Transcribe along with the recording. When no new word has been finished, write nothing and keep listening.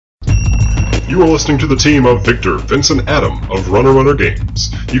You are listening to the team of Victor, Vince, and Adam of Runner Runner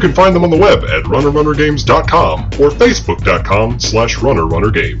Games. You can find them on the web at runnerrunnergames.com or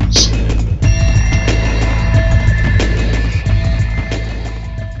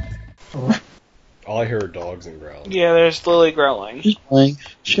facebook.com/runnerrunnergames. All I hear are dogs and growling. Yeah, there's Lily growling. She's playing.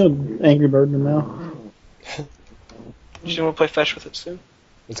 She got an Angry Bird in her mouth. She's going to play fetch with it soon.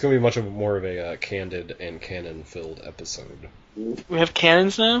 It's going to be much more of a candid and canon-filled episode. We have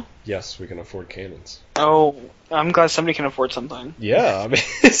cannons now? Yes, we can afford cannons. Oh, I'm glad somebody can afford something. Yeah, I mean,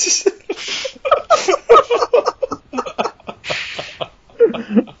 it's just...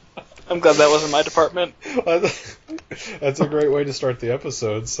 I'm glad that wasn't my department. That's a great way to start the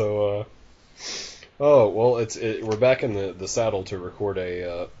episode, so, Oh, well, we're back in the saddle to record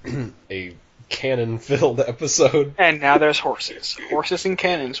a cannon-filled episode. And now there's horses. Horses and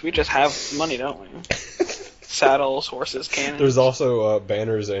cannons. We just have money, don't we? Saddles, horses, cannons. There's also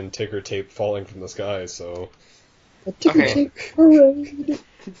banners and ticker tape falling from the sky, so... A ticker tape parade.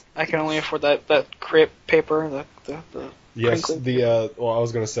 I can only afford that crepe paper, the Yes, crinkly. well, I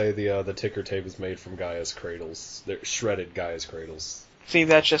was going to say the ticker tape is made from Gaia's cradles. They're shredded Gaia's cradles. See,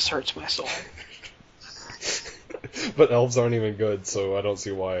 that just hurts my soul. But elves aren't even good, so I don't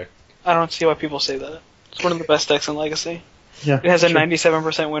see why. I don't see why people say that. It's one of the best decks in Legacy. Yeah, it has a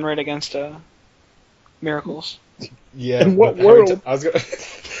 97% win rate against miracles. Yeah. In what world? I was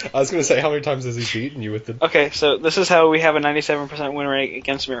gonna say, how many times has he beaten you with the? Okay, so this is how we have a 97% win rate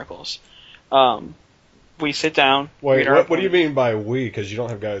against miracles. We sit down. Wait, what do you mean by we? Because you don't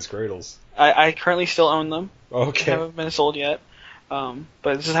have Gaia's cradles. I currently still own them. Okay. They haven't been sold yet. But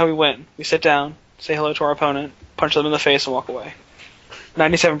this is how we win. We sit down, say hello to our opponent, punch them in the face, and walk away.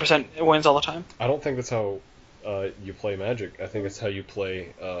 97% wins all the time. I don't think that's how you play Magic. I think it's how you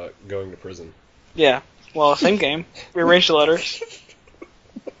play going to prison. Yeah. Well, same game. Rearrange the letters.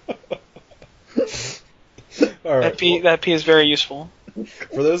 All right. That P is very useful.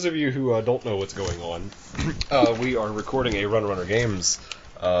 For those of you who don't know what's going on, we are recording a Runner Runner Games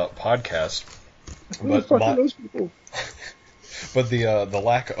podcast. Who the fuck are those people? But the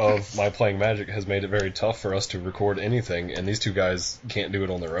lack of my playing Magic has made it very tough for us to record anything, and these two guys can't do it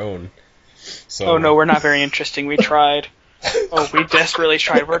on their own. So. Oh no, we're not very interesting. We tried. Oh, we desperately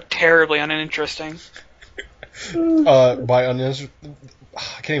tried. We're terribly uninteresting. I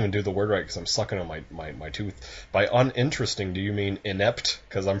can't even do the word right because I'm sucking on my tooth. By uninteresting, do you mean inept?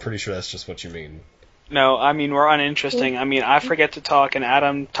 Because I'm pretty sure that's just what you mean. No, I mean we're uninteresting. I mean I forget to talk and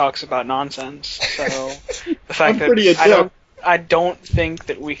Adam talks about nonsense. So the fact that I don't think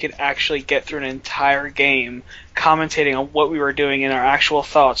that we could actually get through an entire game commentating on what we were doing in our actual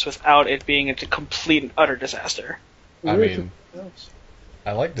thoughts without it being a complete and utter disaster. I mean,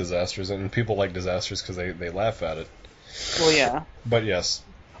 I like disasters, and people like disasters because they laugh at it. Well, yeah. But yes,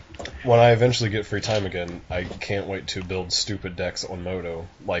 when I eventually get free time again, I can't wait to build stupid decks on Moto,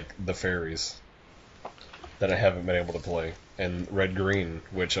 like the fairies, that I haven't been able to play, and red-green,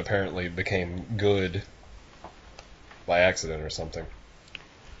 which apparently became good by accident or something.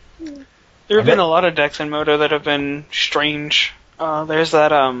 There have been a lot of decks in Moto that have been strange. There's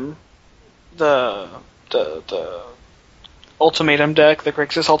that the Ultimatum deck, the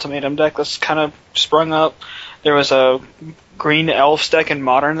Grixis Ultimatum deck that's kind of sprung up. There was a green elves deck in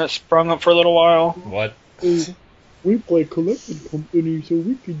Modern that sprung up for a little while. What? We play Collected Company, so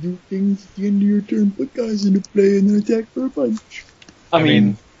we could do things at the end of your turn, put guys into play, and then attack for a punch. I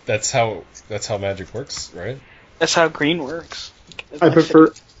mean, that's how Magic works, right? That's how green works. I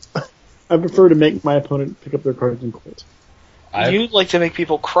prefer to make my opponent pick up their cards and quit. You like to make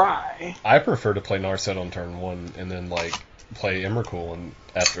people cry. I prefer to play Narset on turn 1 and then play Emrakul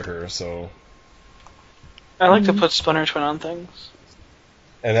after her. So I like to put Splinter Twin on things.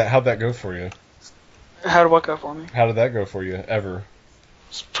 And how'd that go for you? How did what go for me? How did that go for you ever?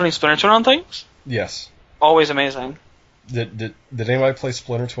 Putting Splinter Twin on things? Yes. Always amazing. Did anybody play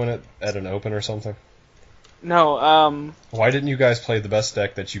Splinter Twin at an open or something? No. Why didn't you guys play the best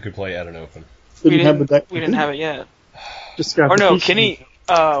deck that you could play at an open? We didn't have it yet. Kenny,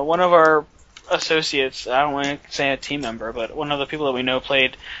 one of our associates, I don't want to say a team member, but one of the people that we know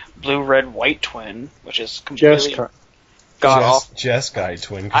played Blue, Red, White Twin, which is completely god-awful. Jeskai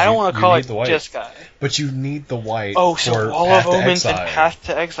Twin. I don't want to call it Jeskai. But you need the white so Wall of Omens and Path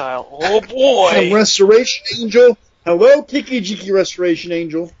to Exile. Oh boy! Restoration Angel! Hello, Kiki-Jiki Restoration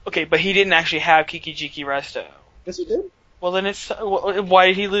Angel. Okay, but he didn't actually have Kiki-Jiki Resto. Yes, he did. Well, then why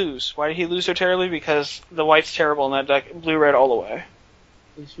did he lose? Why did he lose so terribly? Because the white's terrible in that deck. Blue-red all the way.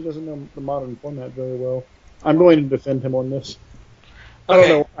 He doesn't know the modern format very well. I'm going to defend him on this. I don't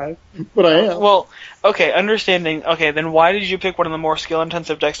know why, but I am. Well, okay, understanding. Okay, then why did you pick one of the more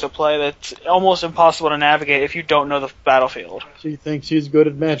skill-intensive decks to play that's almost impossible to navigate if you don't know the battlefield? She thinks he's good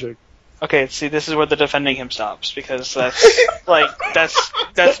at Magic. Okay, see, this is where the defending him stops, because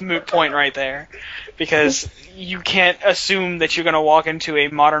that's moot point right there. Because you can't assume that you're going to walk into a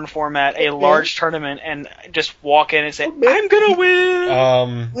modern format, a large tournament, and just walk in and say, I'm going to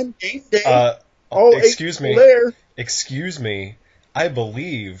win! One game day. Excuse me. There. Excuse me. I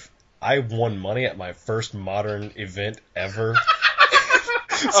believe I won money at my first modern event ever.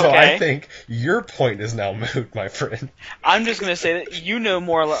 So Okay. I think your point is now moot, my friend. I'm just going to say that you know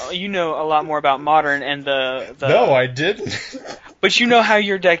a lot more about modern and the No, I didn't. But you know how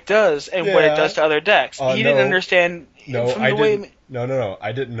your deck does and what it Yeah. does to other decks. He didn't understand No, from I the way. didn't. No.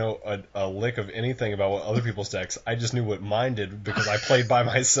 I didn't know a lick of anything about what other people's decks. I just knew what mine did because I played by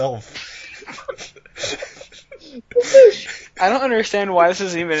myself. I don't understand why this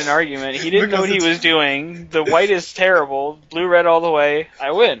is even an argument. He didn't know what he was doing. The white is terrible. Blue-red all the way.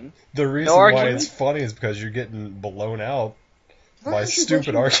 I win. The reason why it's funny is because you're getting blown out by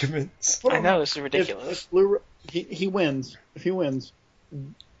stupid arguments. I know, this is ridiculous. He wins. If he wins,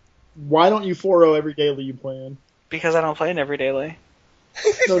 why don't you 4-0 every daily you play in? Because I don't play in every daily.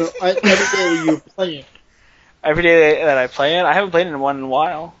 No, every daily you play in. Every day that I play in, I haven't played in one in a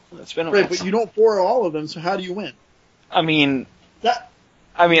while. It's been a while. Right, but you don't 4-0 all of them, so how do you win? I mean,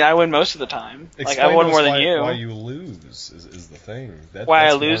 I win most of the time. Explain I won to us more than you. Why you lose is the thing. Why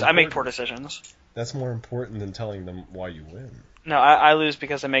I lose? I make poor decisions. That's more important than telling them why you win. No, I lose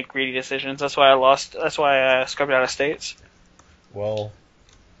because I make greedy decisions. That's why I lost. That's why I scrubbed out of states. Well,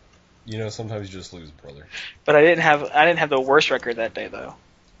 sometimes you just lose, brother. But I didn't have the worst record that day, though.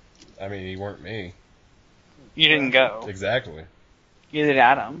 I mean, you weren't me. You didn't go. Exactly. You did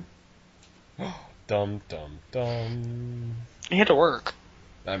Adam. Dum. You had to work.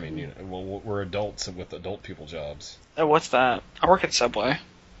 I mean, we're adults with adult people jobs. What's that? I work at Subway.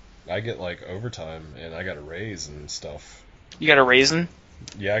 I get overtime, and I got a raise and stuff. You got a raisin?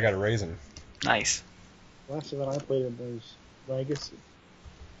 Yeah, I got a raisin. Nice. Last event I played in was Legacy.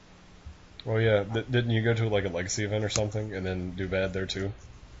 Well, yeah, didn't you go to a Legacy event or something, and then do bad there too?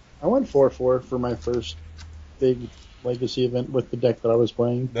 I went 4-4 for my first big Legacy event with the deck that I was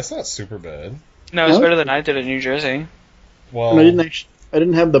playing. That's not super bad. No, it's better than I did in New Jersey. Well, and I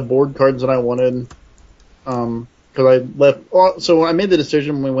didn't have the board cards that I wanted, because I left. So I made the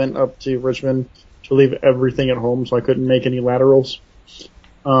decision when we went up to Richmond to leave everything at home, so I couldn't make any laterals.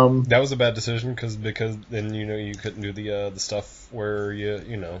 That was a bad decision because then you couldn't do the stuff where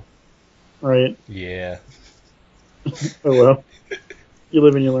you. Right. Yeah. Oh well. You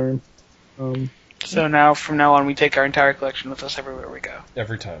live and you learn. So now, from now on, we take our entire collection with us everywhere we go.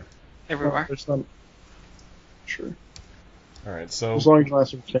 Every time. Everywhere. It's not sure. All right, so as long as you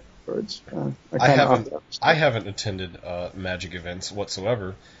last with cards. I haven't attended Magic events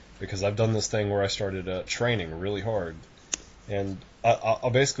whatsoever because I've done this thing where I started training really hard, and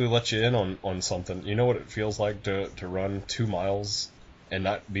I'll basically let you in on something. You know what it feels like to run 2 miles and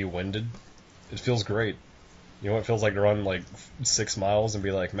not be winded? It feels great. You know what it feels like to run 6 miles and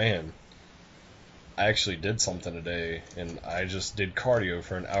be like, man, I actually did something today, and I just did cardio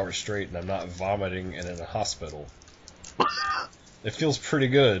for an hour straight, and I'm not vomiting and in a hospital. It feels pretty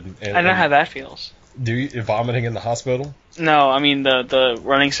good. I know how that feels. Do you vomiting in the hospital? No, I mean the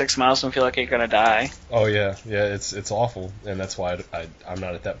running 6 miles and feel like you're gonna die. Oh yeah, it's awful, and that's why I'm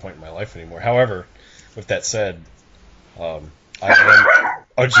not at that point in my life anymore. However, with that said, I am.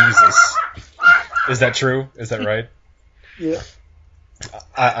 Oh Jesus, is that true? Is that right? Yeah.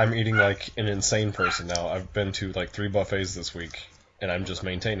 I'm eating like an insane person now. I've been to 3 buffets this week, and I'm just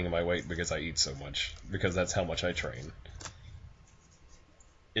maintaining my weight because I eat so much, because that's how much I train.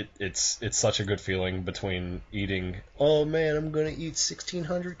 It's such a good feeling between eating, oh man, I'm going to eat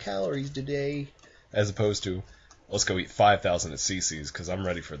 1,600 calories today, as opposed to, let's go eat 5,000 at CC's because I'm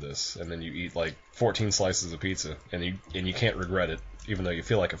ready for this. And then you eat 14 slices of pizza, and you can't regret it, even though you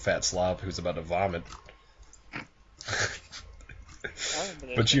feel like a fat slob who's about to vomit.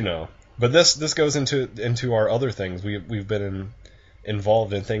 But this goes into our other things. We've been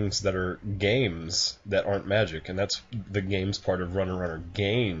involved in things that are games that aren't Magic, and that's the games part of Runner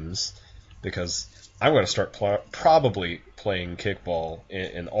Games, because I'm going to start probably playing kickball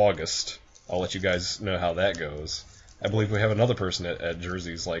in August. I'll let you guys know how that goes. I believe we have another person at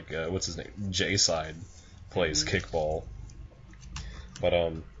Jersey's, what's his name? J-Side plays kickball. But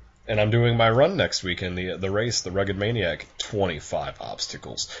and I'm doing my run next week in the race, the Rugged Maniac, 25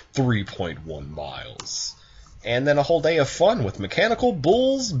 obstacles, 3.1 miles. And then a whole day of fun with mechanical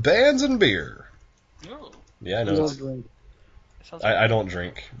bulls, bands, and beer. Oh. Yeah, I know. I don't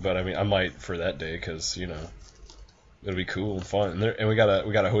drink, but I mean, I might for that day, because, you know, it'll be cool and fun. And we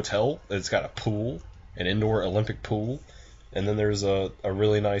got a hotel that's got a pool, an indoor Olympic pool, and then there's a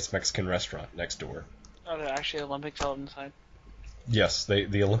really nice Mexican restaurant next door. Are there actually Olympics held inside? Yes,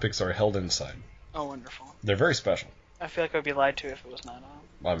 the Olympics are held inside. Oh, wonderful. They're very special. I feel like I would be lied to if it was not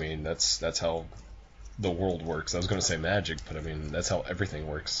on. I mean, that's how the world works. I was going to say magic, but I mean, that's how everything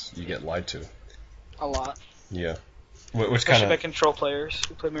works. You get lied to. A lot. Yeah. Which Especially kind by control players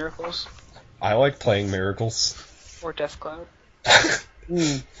who play Miracles. I like playing Miracles. Or Death Cloud.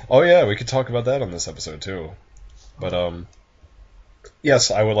 Oh yeah, we could talk about that on this episode too. But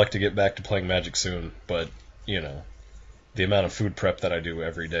yes, I would like to get back to playing Magic soon, but you know, the amount of food prep that I do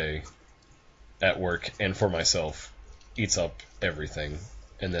every day at work and for myself eats up everything.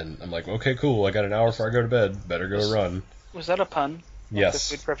 And then I'm like, okay, cool, I got an hour before I go to bed, better go run. Was that a pun? Yes.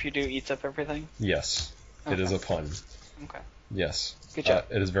 The food prep you do eats up everything? Yes. Okay. It is a pun. Okay. Yes. Good job.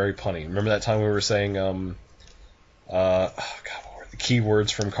 It is very punny. Remember that time we were saying, God, what were the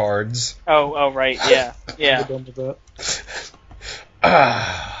keywords from cards? Oh, right, yeah. Yeah. Done with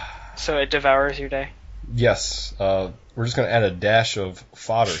that. So it devours your day? Yes. We're just going to add a dash of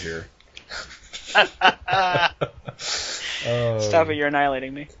fodder here. Stop it, you're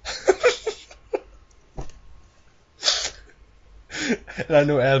annihilating me. And I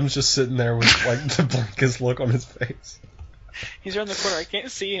know Adam's just sitting there with like the blankest look on his face. He's around the corner. I can't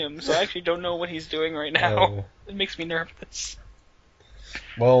see him, so I actually don't know what he's doing right now. Oh. It makes me nervous.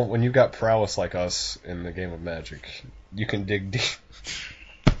 Well, when you've got prowess like us in the game of Magic, you can dig deep.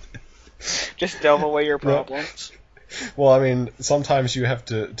 Just delve away your problems. Well, I mean, sometimes you have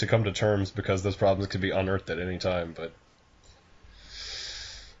to come to terms because those problems could be unearthed at any time, but...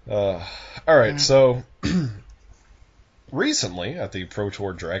 Alright, so... recently, at the Pro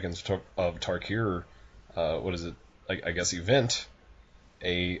Tour Dragons of Tarkir, what is it, I guess, event,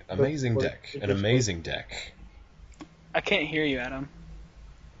 an amazing deck. I can't hear you, Adam.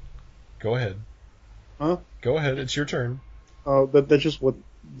 Go ahead. Huh? Go ahead, it's your turn. That's just what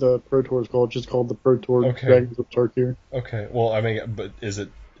the Pro Tour is called. It's just called the Pro Tour Dragons of Tarkir. Okay, well, I mean, but is it...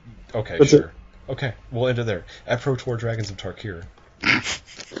 Okay, That's sure. it. Okay, we'll end it there. At Pro Tour Dragons of Tarkir.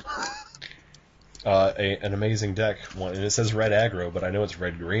 An amazing deck, and it says red aggro, but I know it's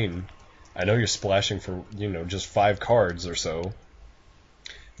red green. I know you're splashing for, you know, just 5 cards or so,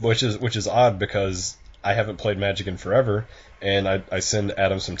 which is odd because I haven't played Magic in forever, and I sent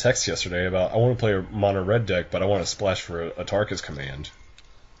Adam some text yesterday about I want to play a mono red deck, but I want to splash for a Tarkus command.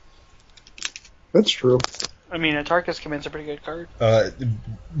 That's true. I mean, a Tarkus command's a pretty good card.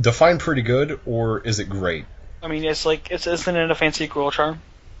 Define pretty good, or is it great? I mean, isn't it a fancy Gruul Charm?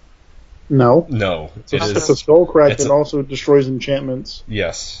 No. No, it's a Skullcrack that also destroys enchantments.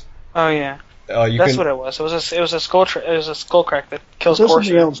 Yes. Oh yeah. That's what it was. It was a Skullcrack that kills There's Corsair.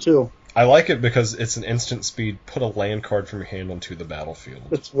 something else too. I like it because it's an instant speed. Put a land card from your hand onto the battlefield.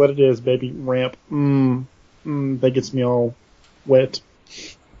 That's what it is, baby. Ramp. That gets me all wet.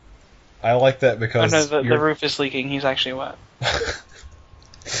 I like that because the roof is leaking. He's actually wet.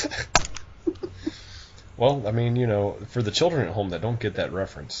 Well, I mean, you know, for the children at home that don't get that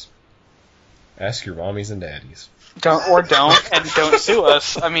reference, ask your mommies and daddies. Don't sue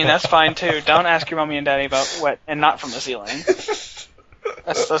us. I mean, that's fine too. Don't ask your mommy and daddy about wet and not from the ceiling.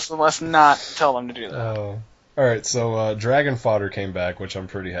 Let's not tell them to do that. All right, so Dragon Fodder came back, which I'm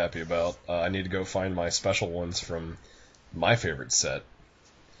pretty happy about. I need to go find my special ones from my favorite set.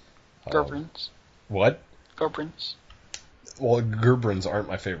 Gerbrins. What? Gerbrins. Well, Gerbrins aren't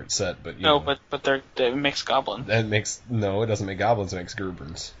my favorite set, but you know. but they mix goblins. It doesn't make goblins. It makes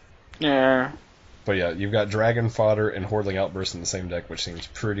Gerbrins. Yeah. But yeah, you've got Dragon Fodder and Hordling Outburst in the same deck, which seems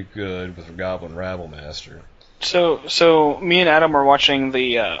pretty good with Goblin Rabble Master. So me and Adam were watching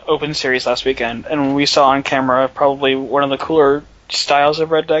the Open Series last weekend, and we saw on camera probably one of the cooler styles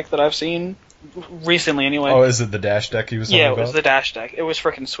of red deck that I've seen recently. Anyway. Oh, is it the Dash deck he was talking about? Yeah, it was the Dash deck. It was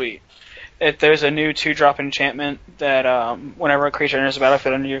freaking sweet. There's a new 2-drop enchantment that whenever a creature enters the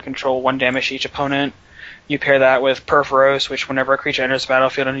battlefield under your control, 1 damage to each opponent. You pair that with Perforos, which whenever a creature enters the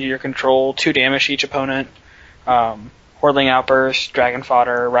battlefield under your control, 2 damage to each opponent. Hordling Outburst, Dragon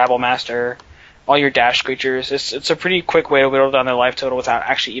Fodder, Rabble Master, all your dash creatures. It's a pretty quick way to whittle down their life total without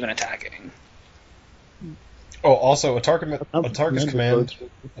actually even attacking. Oh, also, a Tarkus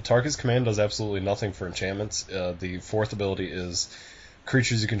command does absolutely nothing for enchantments. The 4th ability is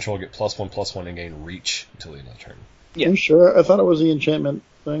creatures you control get +1/+1 and gain reach until the end of the turn. Yeah. Are you sure? I thought it was the enchantment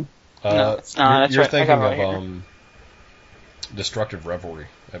thing. No, it's not. You're right. thinking of Destructive Revelry,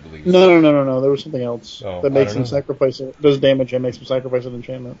 I believe. No. There was something else that makes him know. sacrifice it. Does damage and makes him sacrifice an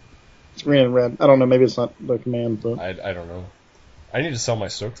enchantment. It's green and red. I don't know. Maybe it's not the command, but I don't know. I need to sell my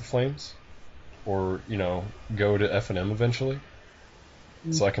Stoke the Flames, or go to F&M eventually,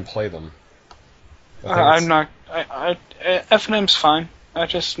 so I can play them. I'm not. F&M's fine. I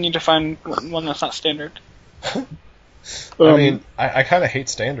just need to find one that's not standard. I mean, I kind of hate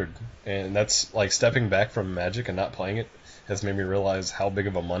standard, and that's like stepping back from Magic and not playing it has made me realize how big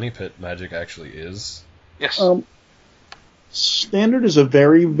of a money pit Magic actually is. Yes. Standard is a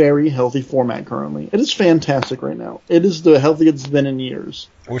very, very healthy format currently. It is fantastic right now. It is the healthiest it's been in years.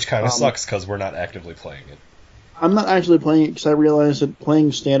 Which kind of sucks because we're not actively playing it. I'm not actually playing it because I realized that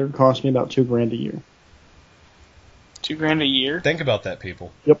playing Standard cost me about $2,000 a year. $2,000 a year? Think about that,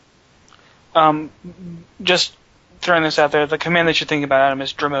 people. Yep. Just throwing this out there, the command that you're thinking about, Adam,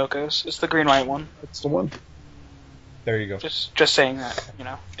 is Dromokos. It's the green-white one. That's the one. There you go. Just saying that,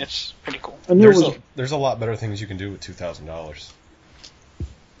 it's pretty cool. There's a lot better things you can do with $2,000.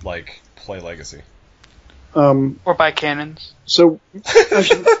 Like, play Legacy. Or buy cannons. So,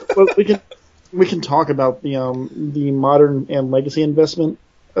 actually, we can talk about the Modern and Legacy investment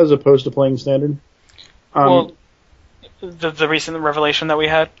as opposed to playing Standard. The recent revelation that we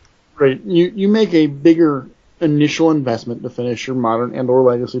had? Right. You make a bigger initial investment to finish your Modern and or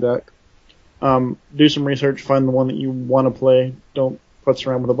Legacy deck. Do some research, find the one that you want to play. Don't putz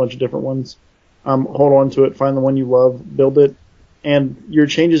around with a bunch of different ones. Hold on to it, find the one you love, build it, and your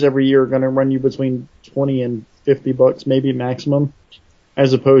changes every year are going to run you between $20 and $50, maybe maximum,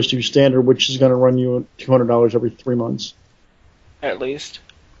 as opposed to Standard, which is going to run you $200 every 3 months. At least.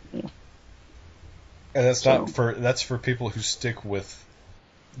 Yeah. And that's for people who stick with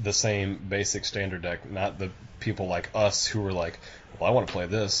the same basic Standard deck, not the people like us who are like, well, I want to play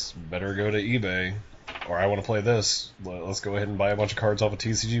this, better go to eBay, or I want to play this, let's go ahead and buy a bunch of cards off a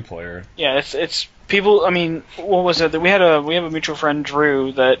TCG player. Yeah, it's people. I mean, what was it? We have a mutual friend,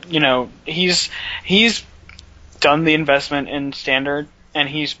 Drew, that he's done the investment in Standard, and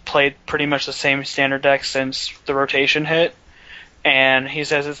he's played pretty much the same Standard deck since the rotation hit. And he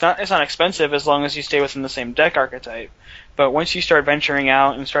says it's not expensive as long as you stay within the same deck archetype. But once you start venturing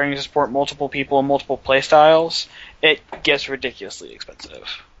out and starting to support multiple people and multiple play styles, it gets ridiculously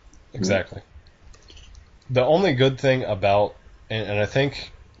expensive. Exactly. The only good thing about, and I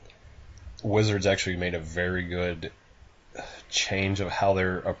think Wizards actually made a very good change of how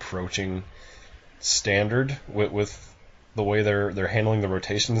they're approaching Standard with the way they're handling the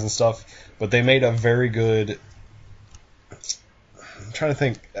rotations and stuff, but they made a very good... I'm trying to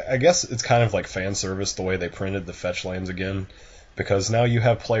think. I guess it's kind of like fan service the way they printed the fetch lands again, because now you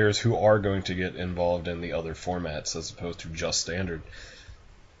have players who are going to get involved in the other formats as opposed to just Standard.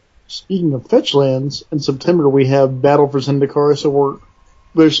 Speaking of fetch lands, in September we have Battle for Zendikar, so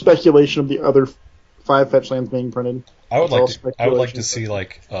there's speculation of the other 5 fetch lands being printed. I would like to see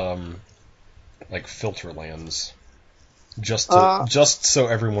like filter lands, just so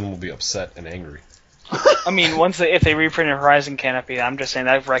everyone will be upset and angry. I mean, if they reprinted Horizon Canopy, I'm just saying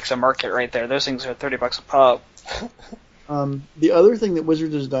that wrecks a market right there. Those things are $30 a pop. The other thing that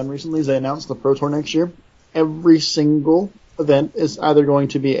Wizards has done recently is they announced the Pro Tour next year. Every single event is either going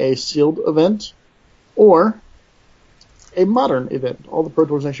to be a sealed event or a modern event. All the Pro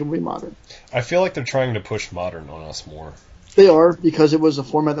Tours next year will be modern. I feel like they're trying to push modern on us more. They are, because it was a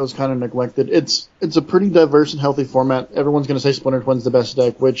format that was kind of neglected. It's a pretty diverse and healthy format. Everyone's going to say Splinter Twin's the best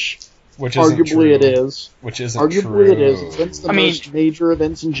deck, which arguably true. It is. Which isn't arguably true. It is. It's the most major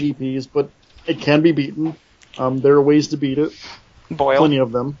events in GPs, but it can be beaten. There are ways to beat it. Boyle. Plenty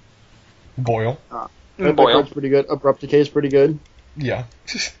of them. Boyle. That card's pretty good. Abrupt Decay is pretty good. Yeah.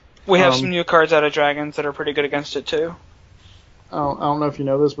 We have some new cards out of Dragons that are pretty good against it, too. I don't know if you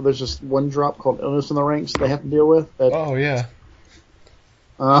know this, but there's just one drop called Illness in the Ranks they have to deal with. Oh, yeah.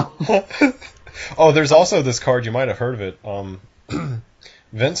 Oh, there's also this card, you might have heard of it.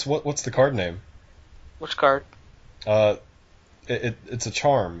 Vince, what's the card name? Which card? It's a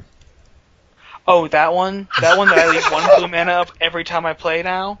charm. Oh, that one? That one that I leave 1 blue mana up every time I play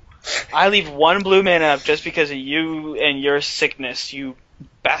now? I leave 1 blue mana up just because of you and your sickness, you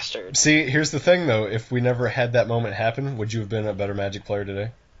bastard. See, here's the thing, though. If we never had that moment happen, would you have been a better Magic player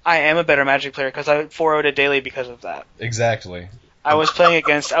today? I am a better Magic player because I 4-0'd it daily because of that. Exactly. I was playing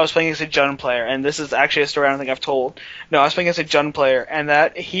against a Jund player, and this is actually a story I don't think I've told. No, I was playing against a Jund player, and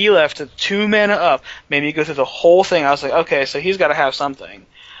that he left 2 mana up, made me go through the whole thing. I was like, okay, so he's got to have something.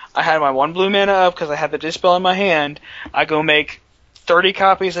 I had my 1 blue mana up because I had the Dispel in my hand. I go make 30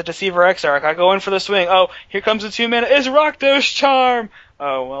 copies of Deceiver Exarch. I go in for the swing. Oh, here comes the 2 mana. It's Rakdos Charm!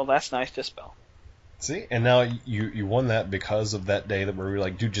 Oh, well, that's nice Dispel. See? And now you won that because of that day that we were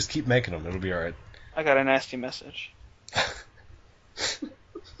like, dude, just keep making them. It'll be alright. I got a nasty message.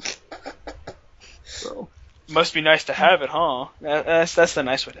 So, Must be nice to have it, huh? That's the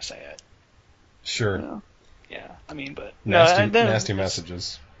nice way to say it. Sure. Yeah, I mean, but nasty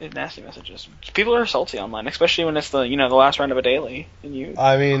messages. Nasty messages. People are salty online, especially when it's the last round of a daily, and you.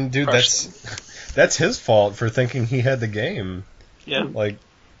 I mean, dude, that's his fault for thinking he had the game. Yeah. Like,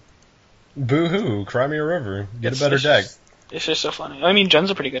 boo-hoo, cry me a river, get a better deck. It's just so funny. I mean,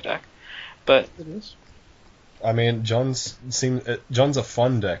 Jun's a pretty good deck, but It is. I mean, Jun's a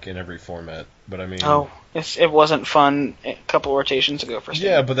fun deck in every format, but I mean. Oh, it wasn't fun a couple rotations ago for Standard.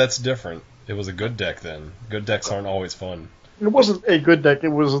 Yeah, but that's different. It was a good deck then. Good decks aren't always fun. It wasn't a good deck. It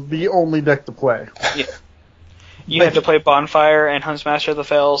was the only deck to play. Yeah. You had to play Bonfire and Huntsmaster of the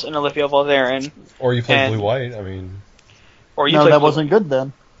Fells and Olivia Valderin. Or you played Blue-White, I mean. Or you no, played that wasn't good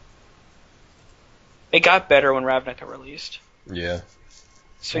then. It got better when Ravnica released. Yeah.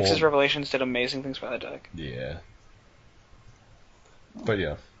 Sphinx's Revelations did amazing things by the deck. Yeah. But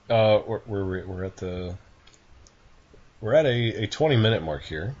yeah. We're at a 20-minute mark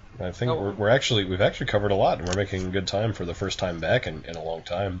here. I think we've actually covered a lot, and we're making good time for the first time back in a long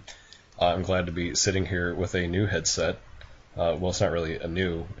time. I'm glad to be sitting here with a new headset. Well, it's not really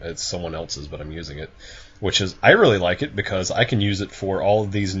it's someone else's, but I'm using it. Which is, I really like it because I can use it for all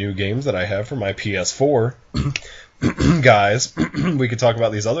of these new games that I have for my PS4. Guys, we could talk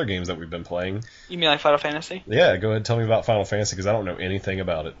about these other games that we've been playing. You mean like Final Fantasy? Yeah, go ahead and tell me about Final Fantasy, because I don't know anything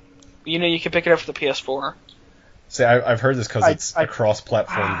about it. You can pick it up for the PS4. See, I've heard this because it's a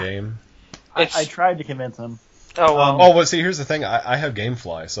cross-platform game. I tried to convince him. Oh, well. Well, see, here's the thing. I have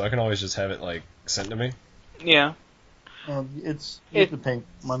GameFly, so I can always just have it, sent to me. Yeah. You have to pay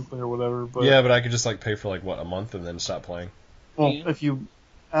monthly or whatever. But yeah, but I could just, pay for, a month and then stop playing. Well,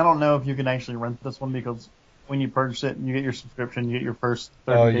 I don't know if you can actually rent this one, because when you purchase it and you get your subscription, you get your first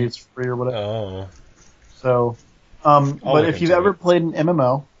 30 days free or whatever. Oh. So, but if you've ever played an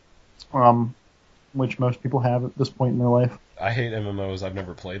MMO, which most people have at this point in their life. I hate MMOs. I've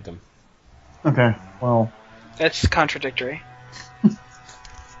never played them. Okay, well. That's contradictory.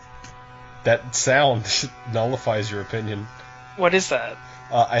 That sound nullifies your opinion. What is that?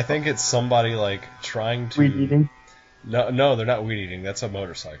 I think it's somebody, trying to... Weed eating? No, they're not weed eating. That's a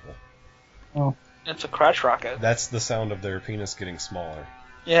motorcycle. Oh. It's a crotch rocket. That's the sound of their penis getting smaller.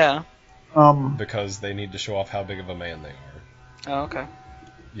 Yeah. Because they need to show off how big of a man they are. Oh, okay.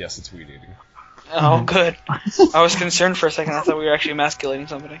 Yes, it's weed eating. Oh, good. I was concerned for a second. I thought we were actually emasculating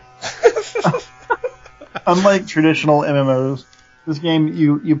somebody. Unlike traditional MMOs, this game,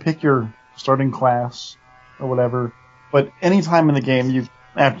 you pick your starting class or whatever, but any time in the game,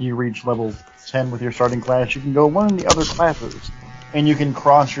 after you reach level 10 with your starting class, you can go learn the other classes, and you can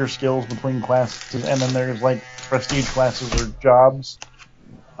cross your skills between classes, and then there's prestige classes or jobs,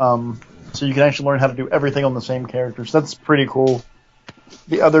 so you can actually learn how to do everything on the same character, so that's pretty cool.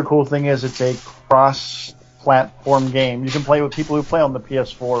 The other cool thing is it's a cross-platform game. You can play with people who play on the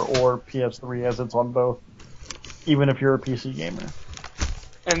PS4 or PS3, as it's on both, even if you're a PC gamer.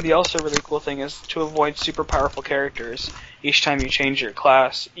 And the also really cool thing is, to avoid super powerful characters, each time you change your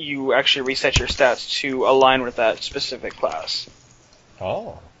class, you actually reset your stats to align with that specific class.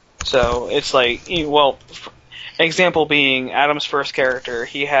 Oh. So it's example being Adam's first character,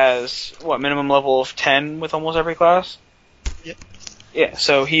 he has, minimum level of 10 with almost every class? Yep. Yeah,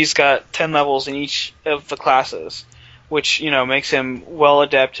 so he's got 10 levels in each of the classes, which, makes him well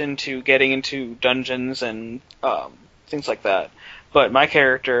adept into getting into dungeons and things like that. But my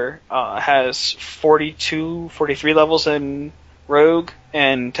character has 43 levels in Rogue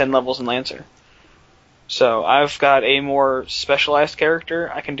and 10 levels in Lancer. So I've got a more specialized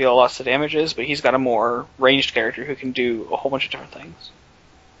character. I can deal lots of damages, but he's got a more ranged character who can do a whole bunch of different things.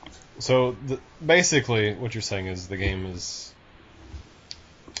 So basically what you're saying is the game is...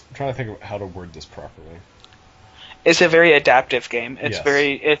 I'm trying to think of how to word this properly. It's a very adaptive game. It's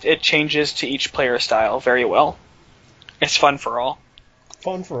yes. It changes to each player's style very well. It's fun for all.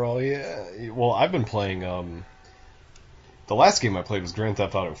 Fun for all, yeah. Well, I've been playing, the last game I played was Grand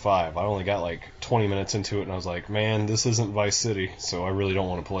Theft Auto 5. I only got 20 minutes into it, and I was like, man, this isn't Vice City, so I really don't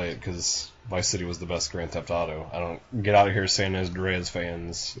want to play it, because Vice City was the best Grand Theft Auto. I don't get out of here saying as Reyes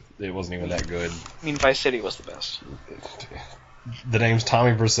fans, it wasn't even that good. I mean, Vice City was the best. The name's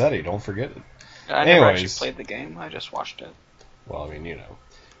Tommy Vercetti, don't forget it. I never actually played the game, I just watched it. Well, I mean,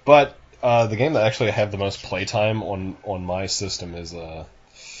 But the game that actually I have the most playtime on my system is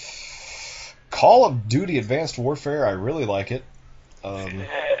Call of Duty Advanced Warfare. I really like it.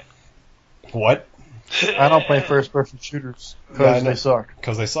 What? I don't play first-person shooters because they suck.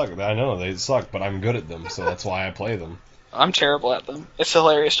 Because they suck. I know they suck, but I'm good at them, so that's why I play them. I'm terrible at them. It's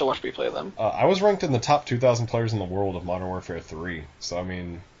hilarious to watch me play them. I was ranked in the top 2,000 players in the world of Modern Warfare 3, so I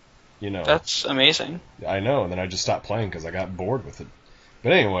mean... You know. That's amazing. I know, and then I just stopped playing because I got bored with it.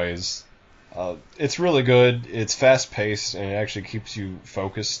 But anyways, it's really good. It's fast-paced, and it actually keeps you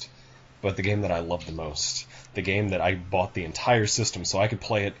focused. But the game that I love the most, the game that I bought the entire system so I could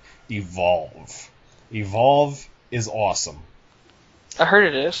play it, Evolve. Evolve is awesome. I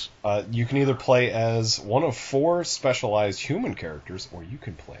heard it is. You can either play as one of 4 specialized human characters, or you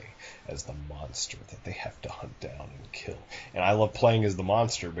can play as the monster that they have to hunt down and kill. And I love playing as the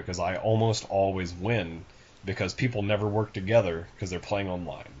monster because I almost always win because people never work together because they're playing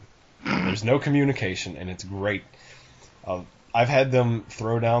online. There's no communication, and it's great. I've had them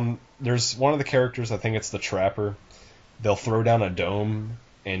throw down... There's one of the characters, I think it's the Trapper. They'll throw down a dome,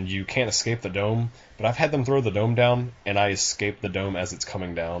 and you can't escape the dome. But I've had them throw the dome down, and I escape the dome as it's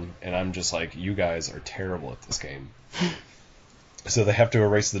coming down. And I'm just like, you guys are terrible at this game. So they have to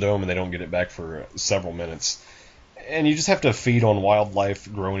erase the dome, and they don't get it back for several minutes. And you just have to feed on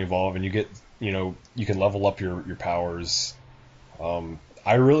wildlife, grow and evolve, and you get, you can level up your powers.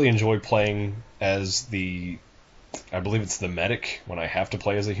 I really enjoy playing as I believe it's the medic when I have to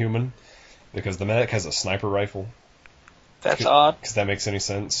play as a human, because the medic has a sniper rifle. That's odd. Because that makes any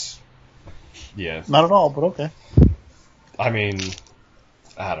sense. Yeah. Not at all, but okay. I mean,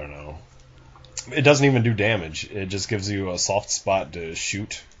 I don't know. It doesn't even do damage. It just gives you a soft spot to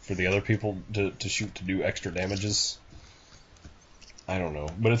shoot for the other people to shoot to do extra damages. I don't know.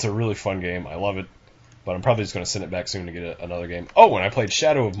 But it's a really fun game. I love it. But I'm probably just going to send it back soon to get another game. Oh, and I played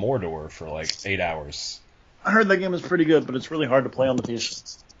Shadow of Mordor for like 8 hours. I heard that game is pretty good, but it's really hard to play on the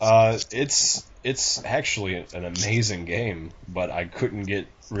PC. It's actually an amazing game, but I couldn't get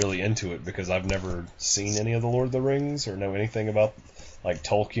really into it because I've never seen any of the Lord of the Rings or know anything about like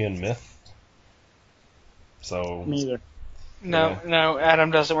Tolkien myth. So Me either. No,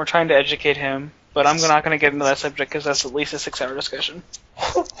 Adam doesn't. We're trying to educate him, but I'm not going to get into that subject because that's at least a 6-hour discussion.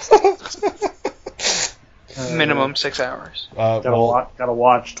 Minimum 6 hours. Gotta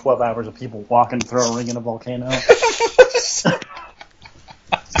watch 12 hours of people walk and throw a ring in a volcano.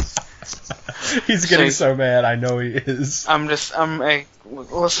 He's getting so mad. I know he is.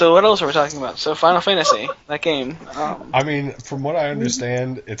 So what else are we talking about? So Final Fantasy, that game. I mean, from what I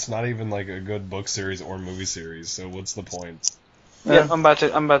understand, it's not even like a good book series or movie series. So what's the point? Yeah, I'm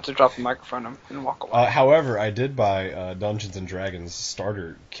about to drop the microphone and walk away. However, I did buy Dungeons and Dragons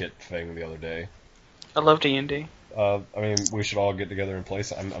starter kit thing the other day. I love D&D. I mean, we should all get together and play.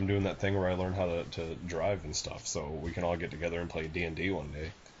 I'm doing that thing where I learn how to drive and stuff, so we can all get together and play D&D one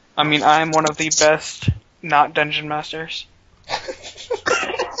day. I mean, I'm one of the best not dungeon masters.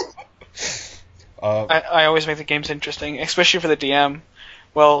 I always make the games interesting, especially for the DM.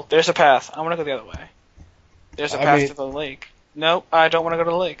 Well, there's a path. I want to go the other way. There's a path to the lake. No, I don't want to go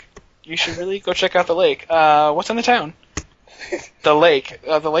to the lake. You should really go check out the lake. What's in the town? The lake.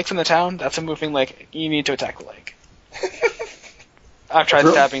 The lake's in the town. That's a moving lake. You need to attack the lake. I've tried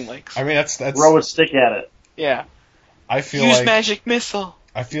stabbing lakes. I mean, that's throw a stick at it. Yeah. Use magic missile.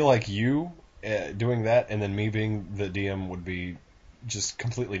 I feel like you doing that and then me being the DM would be just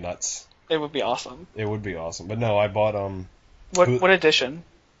completely nuts. It would be awesome. It would be awesome. But no, I bought What edition?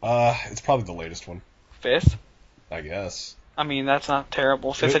 It's probably the latest one. 5th? I guess. I mean, that's not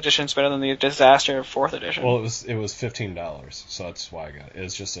terrible. 5th edition's better than the disaster of 4th edition. Well, it was $15, so that's why I got it.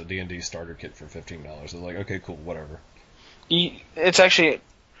 It's just a D&D starter kit for $15. I was like, okay, cool, whatever. It's actually...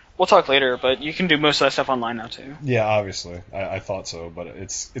 We'll talk later, but you can do most of that stuff online now, too. Yeah, obviously. I thought so, but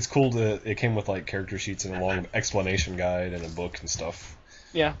it's cool it came with, like, character sheets and a long explanation guide and a book and stuff.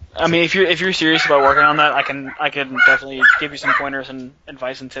 Yeah. I mean, if you're serious about working on that, I can definitely give you some pointers and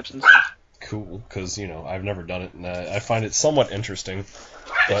advice and tips and stuff. Cool, because, I've never done it, and I find it somewhat interesting.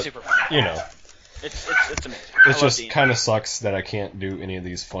 But, it's super fun. It's amazing. It just kind of sucks that I can't do any of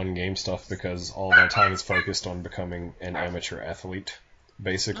these fun game stuff because all of my time is focused on becoming an amateur athlete,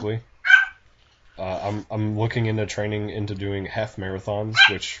 basically. I'm looking into training into doing half marathons,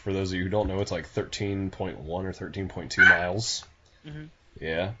 which, for those of you who don't know, it's like 13.1 or 13.2 miles. Mm-hmm.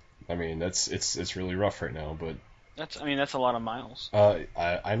 Yeah, I mean, it's really rough right now, but... That's a lot of miles.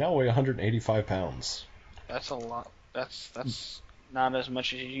 I now weigh 185 pounds. That's a lot. That's not as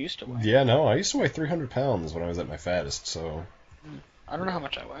much as you used to weigh. Yeah, no, I used to weigh 300 pounds when I was at my fattest, so... I don't know how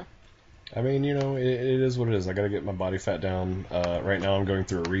much I weigh. I mean, it is what it is. I gotta get my body fat down. Right now I'm going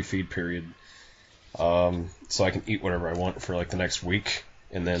through a refeed period. So I can eat whatever I want for like the next week,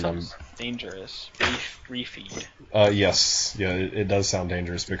 and then Sounds dangerous. Refeed. Yes. Yeah, it does sound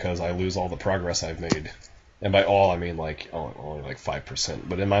dangerous because I lose all the progress I've made. And by all, I mean like only like 5%.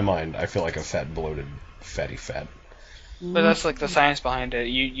 But in my mind, I feel like a fat, bloated, fatty fat. But that's like the science behind it.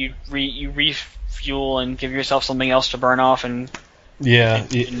 You refuel and give yourself something else to burn off, and Yeah,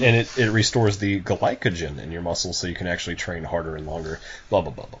 and it restores the glycogen in your muscles so you can actually train harder and longer. Blah,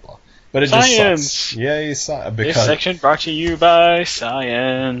 blah, blah, blah, blah. But it Science. just sucks. Yay, science. This section brought to you by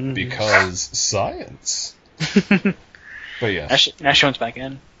science. Because science. But yeah. Nash back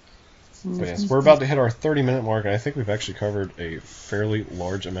in. But yes, we're about to hit our 30-minute mark, and I think we've actually covered a fairly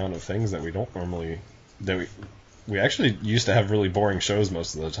large amount of things that we don't normally... We actually used to have really boring shows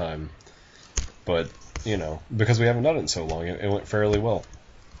most of the time. But, because we haven't done it in so long, it went fairly well.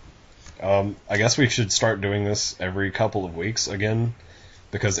 I guess we should start doing this every couple of weeks again,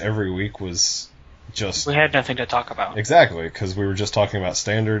 because every week was just... We had nothing to talk about. Exactly, because we were just talking about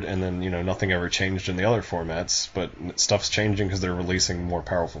Standard, and then, nothing ever changed in the other formats, but stuff's changing because they're releasing more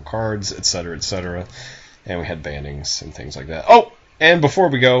powerful cards, etc., and we had bannings and things like that. Oh! And before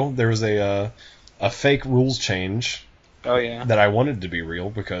we go, there was a fake rules change. Oh, yeah. That I wanted to be real,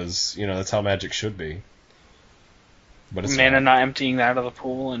 because, that's how Magic should be. But it's Mana not emptying out of the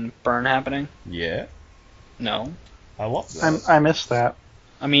pool and burn happening? Yeah. No. I love that. I missed that.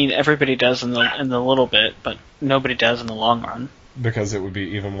 I mean, everybody does in the little bit, but nobody does in the long run. Because it would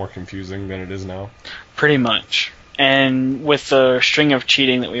be even more confusing than it is now? Pretty much. And with the string of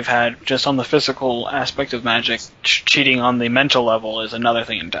cheating that we've had, just on the physical aspect of Magic, cheating on the mental level is another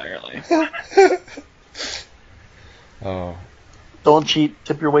thing entirely. Oh. Don't cheat,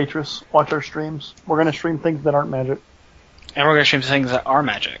 tip your waitress, watch our streams. We're going to stream things that aren't Magic. And we're going to stream things that are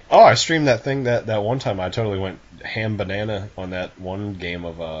Magic. Oh, I streamed that thing that one time I totally went ham banana on that one game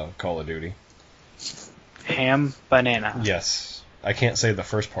of Call of Duty. Ham banana. Yes. I can't say the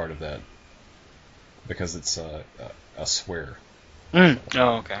first part of that because it's a swear. Oh,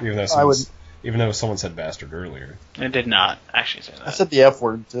 okay. Even though someone said bastard earlier. It did not actually say that. I said the F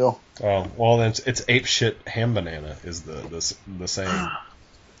word, too. Oh, well, then it's ape shit ham banana is the saying.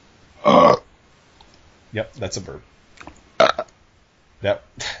 Yep, that's a burp. Yep.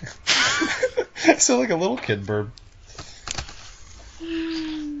 I sound like a little kid burp.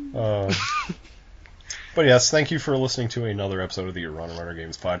 But yes, thank you for listening to another episode of the Runner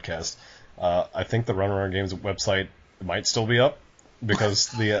Games podcast. I think the Runner Games website might still be up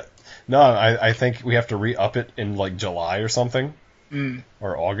because I think we have to re-up it in like July or something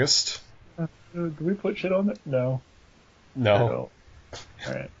or August. Do we put shit on it? No. All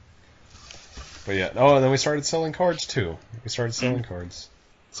right. But yeah, and then we started selling cards too. Cards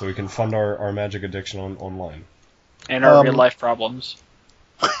so we can fund our Magic addiction online and our real life problems.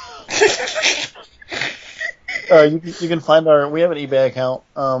 You can find we have an eBay account.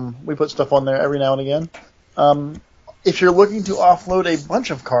 We put stuff on there every now and again. If you're looking to offload a bunch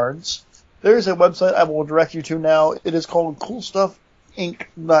of cards, there's a website I will direct you to now. It is called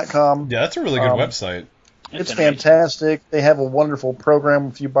CoolStuffInc.com. Yeah, that's a really good website. It's fantastic. They have a wonderful program.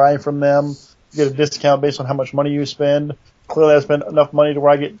 If you buy from them, you get a discount based on how much money you spend. Clearly, I spent enough money to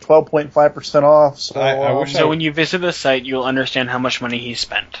where I get 12.5% off. So, when you visit the site, you'll understand how much money he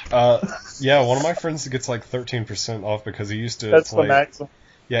spent. Yeah, one of my friends gets like 13% off because he used to That's play... the maximum.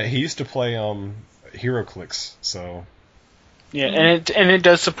 Yeah, he used to play HeroClix, so... Yeah, and it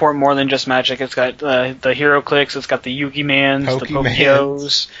does support more than just Magic. It's got the HeroClix, it's got the Yugi-Mans, the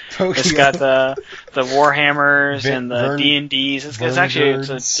Pokeos, it's got the Warhammers and the D&Ds. It's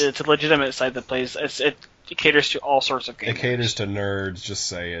a legitimate site that plays. It caters to all sorts of gamers. It caters to nerds. Just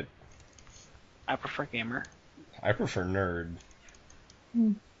say it. I prefer gamer. I prefer nerd.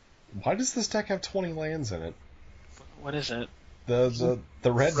 Why does this deck have 20 lands in it? What is it? The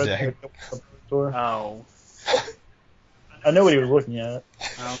red deck. Oh. I know what he was looking at.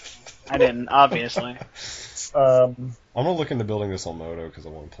 Oh, I didn't, obviously. I'm gonna look into building this on Moto because I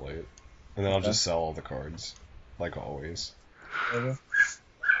want to play it, and then I'll just sell all the cards, like always.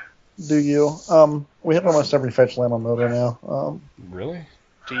 Do you? We have almost every fetch land on Moto now. Really?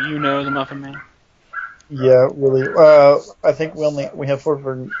 Do you know the Muffin Man? Yeah, really. I think we have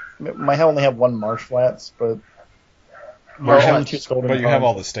might only have one Marsh Flats, but you have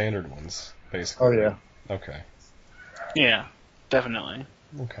all the standard ones, basically. Oh yeah. Okay. Yeah, definitely.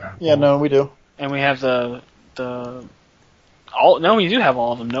 Okay. Yeah, no, we do. And we have we do have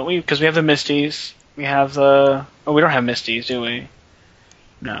all of them, don't we? Because we have the Misties. We have we don't have Misties, do we?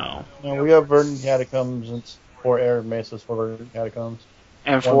 No. No, we have Verdant Catacombs and 4 Arid Mesas for Verdant Catacombs.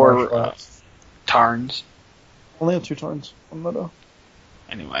 And 4 Tarns. Only have 2 Tarns on Moto.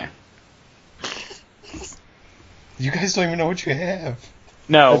 Anyway. You guys don't even know what you have.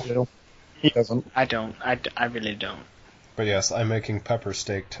 No. I do. He doesn't. I don't. I really don't. But yes, I'm making pepper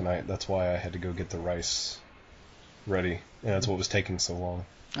steak tonight. That's why I had to go get the rice ready. And that's what was taking so long.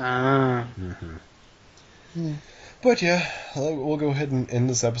 Ah. Mm-hmm. But yeah, we'll go ahead and end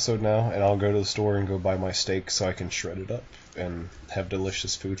this episode now, and I'll go to the store and go buy my steak so I can shred it up and have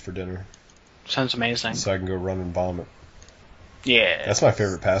delicious food for dinner. Sounds amazing. So I can go run and vomit. Yeah. That's my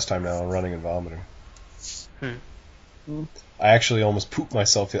favorite pastime now, running and vomiting. I actually almost pooped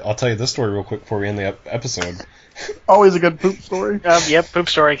myself. I'll tell you this story real quick before we end the episode. Always a good poop story. Yep, poop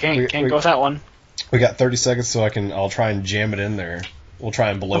story. Can't go with that one. We got 30 seconds, so I'll try and jam it in there. We'll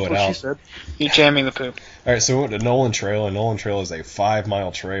try and blow it out. She said. You jamming the poop. All right, so we went to Nolan Trail, and Nolan Trail is a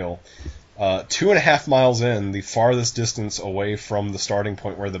 5-mile trail. 2.5 miles in, the farthest distance away from the starting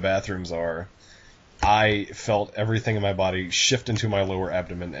point where the bathrooms are, I felt everything in my body shift into my lower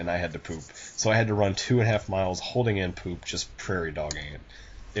abdomen, and I had to poop. So I had to run 2.5 miles holding in poop, just prairie dogging it.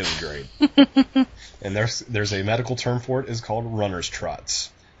 It was great. And there's a medical term for it. It's called runner's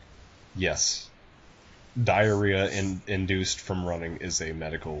trots. Yes. Diarrhea induced from running is a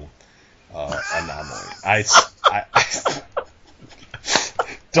medical anomaly. I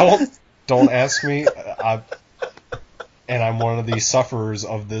don't ask me. And I'm one of the sufferers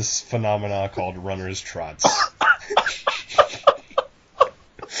of this phenomena called runner's trots.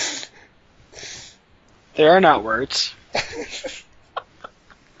 There are not words.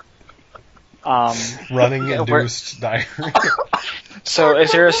 Running induced diarrhea. So,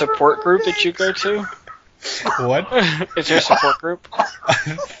 is there a support group that you go to? What? Is there a support group?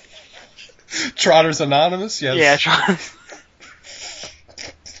 Trotters Anonymous? Yes. Yeah, Trotters.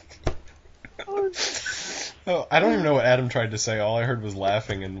 Oh, I don't even know what Adam tried to say. All I heard was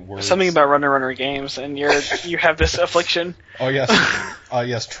laughing and words. Something about Runner Games, and you have this affliction. Oh yes,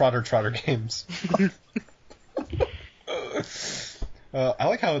 yes, Trotter Games. I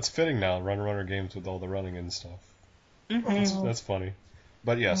like how it's fitting now, Runner Games with all the running and stuff. Mm-hmm. That's funny.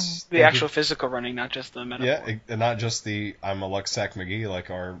 But yes. The actual physical running, not just the metaphor. Yeah, and not just the I'm a Luxac McGee like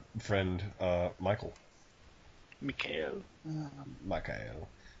our friend Michael. Mikhail.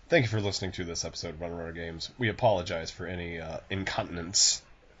 Thank you for listening to this episode of Runner Games. We apologize for any incontinence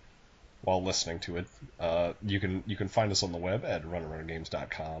while listening to it. You can find us on the web at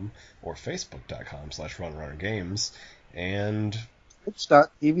runnergames.com or facebook.com/runnergames and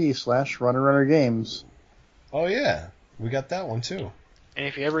twitch.tv/runnergames. Oh yeah, we got that one too. And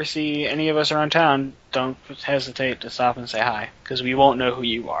if you ever see any of us around town, don't hesitate to stop and say hi, because we won't know who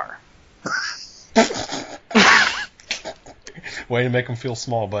you are. Way to make them feel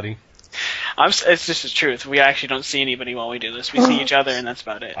small, buddy. It's just the truth. We actually don't see anybody while we do this. We see each other, and that's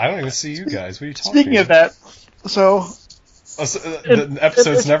about it. I don't even see you guys. What are you talking Speaking of that, the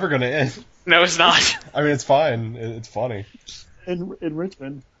episode's never going to end. No, it's not. I mean, it's fine. It's funny. In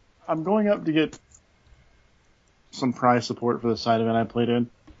Richmond, I'm going up to get some prize support for the side event I played in.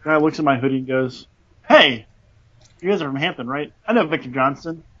 The guy looks at my hoodie and goes, "Hey, you guys are from Hampton, right? I know Victor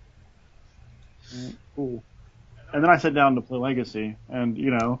Johnston." Cool. And then I sat down to play Legacy, and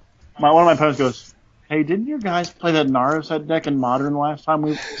one of my opponents goes, "Hey, didn't your guys play that Narset deck in Modern last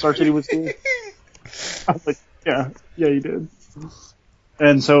time Star City was here?" I was like, "Yeah, you did."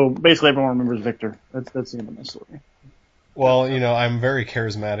 And so basically everyone remembers Victor. That's the end of my story. Well, I'm very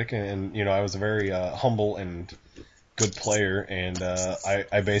charismatic, and I was a very humble and good player, and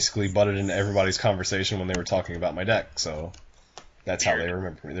I basically butted into everybody's conversation when they were talking about my deck, so that's how they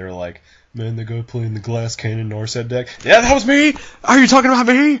remember me. They were like, "Man, the guy playing the Glass Cannon Narset deck." Yeah, that was me! Are you talking about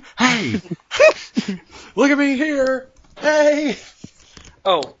me? Hey! Look at me here! Hey!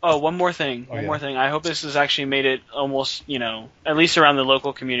 Oh, one more thing. One more thing. I hope this has actually made it almost, at least around the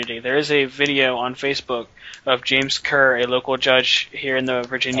local community. There is a video on Facebook of James Kerr, a local judge here in the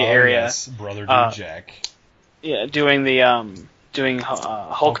Virginia area. Yes, brother dude Jack. Yeah, doing the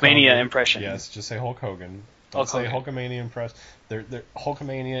Hulkmania impression. Yes, just say Hulk Hogan. Don't say Hulkamania impress.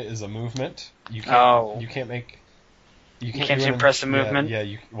 Hulkamania is a movement. You can't impress a movement. Yeah.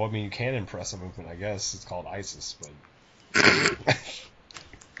 You can impress a movement. I guess it's called ISIS, but.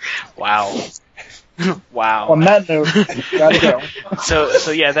 Wow. Wow. On that note, gotta go.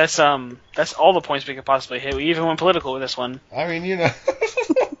 So yeah, that's all the points we could possibly hit. We even went political with this one. I mean,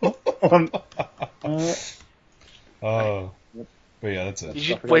 but yeah, that's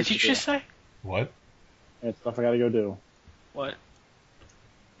it. What did you just say? What? It's stuff I gotta go do. What?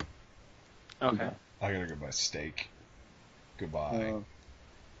 Okay. I gotta go buy steak. Goodbye.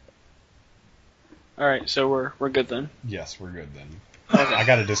 All right, so we're good then. Yes, we're good then. Okay. I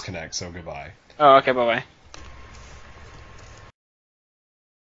gotta disconnect, so goodbye. Oh, okay, bye-bye.